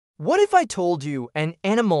What if I told you an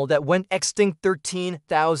animal that went extinct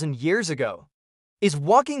 13,000 years ago is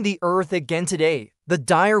walking the earth again today, the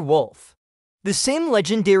dire wolf? The same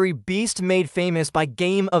legendary beast made famous by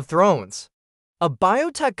Game of Thrones. A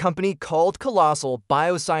biotech company called Colossal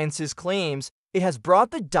Biosciences claims it has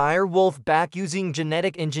brought the dire wolf back using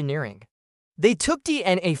genetic engineering. They took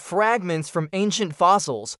DNA fragments from ancient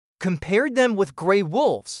fossils, compared them with gray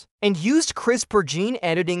wolves, and used CRISPR gene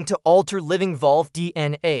editing to alter living wolf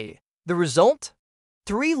DNA. The result?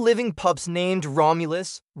 3 living pups named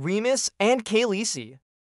Romulus, Remus, and Khaleesi.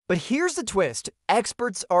 But here's the twist.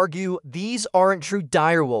 Experts argue these aren't true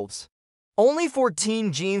direwolves. Only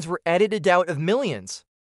 14 genes were edited out of millions,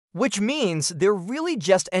 which means they're really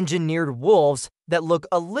just engineered wolves that look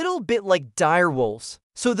a little bit like direwolves.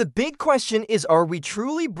 So the big question is, are we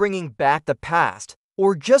truly bringing back the past,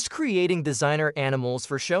 or just creating designer animals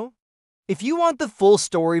for show? If you want the full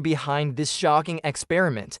story behind this shocking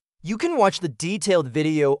experiment, you can watch the detailed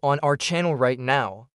video on our channel right now.